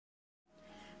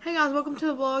guys, welcome to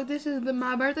the vlog. This is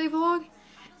my birthday vlog,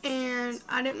 and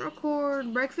I didn't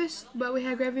record breakfast, but we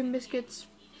had gravy and biscuits,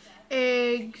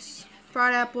 eggs,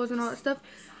 fried apples, and all that stuff.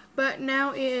 But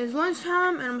now it is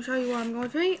lunchtime, and I'm going to show you what I'm going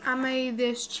to eat. I made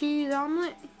this cheese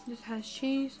omelet. This has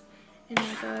cheese and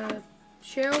has a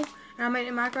shell, and I made it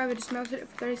in the microwave. I just melted it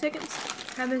for 30 seconds.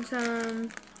 Having some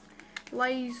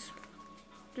Lay's,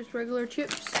 just regular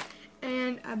chips,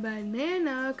 and a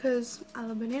banana, because I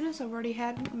love bananas. I've already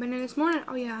had a banana this morning.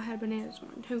 Oh yeah, I had banana this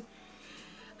morning too.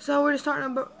 So we're just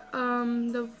starting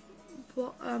the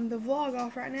vlog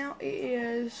off right now. It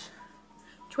is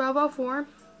 12:04,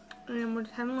 and we're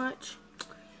just having lunch.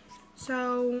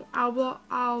 So I'll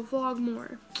vlog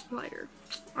more later.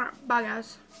 Alright, bye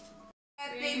guys.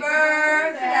 Happy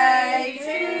birthday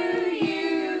to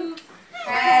you.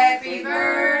 Happy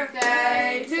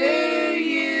birthday to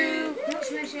you.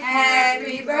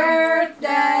 Happy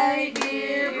birthday,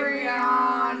 dear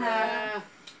Brianna.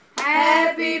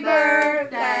 Happy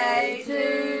birthday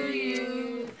to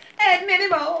you. And many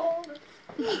more.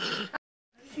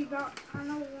 She got, I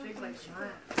know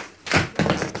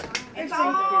It's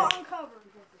all uncovered.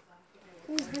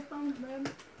 Ooh, headphones, babe.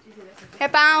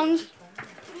 Headphones.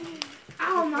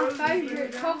 Oh, my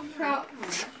favorite Coke Trout.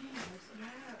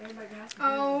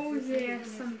 Oh,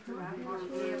 yes.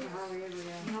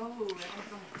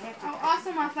 Oh,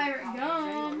 also my favorite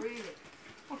gum.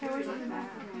 Okay, where's the back?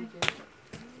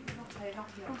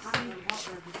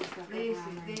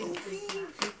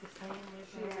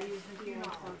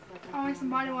 I want some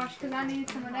body wash because I need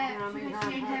some of that. She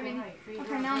didn't have any.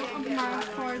 Okay, now I'm opening my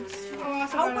cards.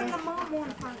 Open the mom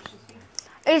one first.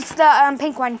 It's the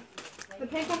pink one. The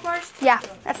pink one first? Yeah,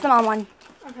 that's the mom one.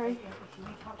 Okay.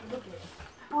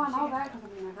 Oh, I know that.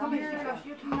 Come here.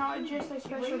 No, it's just a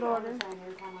special order.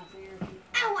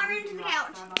 Oh, I'm into the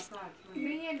couch.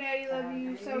 Me and Daddy love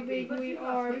you so big. We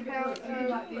are proud of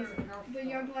the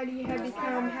young lady you have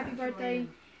become. Happy birthday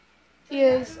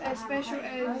is as special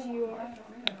as you are.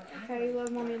 Okay,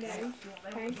 love Mommy and Daddy.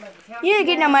 Okay. You didn't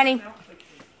get no money,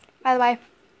 by the way.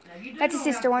 That's his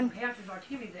sister one.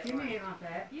 You didn't read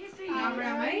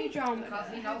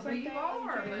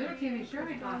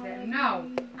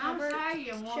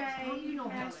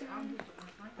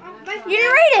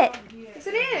it. Yes,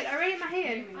 I did. I read it in my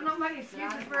head. I'm not making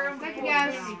excuses for them. Thank you,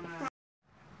 guys.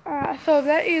 Alright, so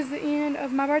that is the end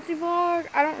of my birthday vlog.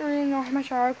 I don't really know how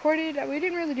much I recorded. We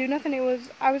didn't really do nothing.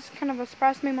 I was kind of a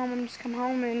surprise to me. My mom just come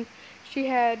home and she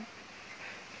had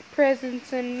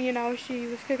presents, and you know, she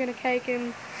was cooking a cake,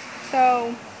 and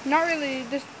so not really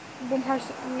just one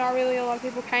person, not really a lot of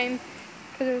people came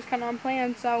because it was kind of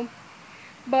unplanned. So,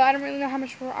 but I don't really know how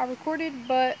much I recorded.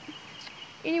 But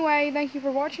anyway, thank you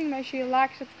for watching. Make sure you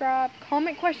like, subscribe,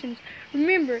 comment questions.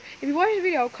 Remember, if you watch the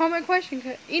video, comment questions,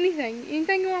 anything you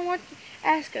want to watch,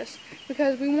 ask us,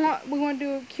 because we want to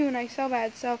do a Q&A so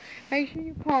bad. So make sure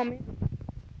you comment.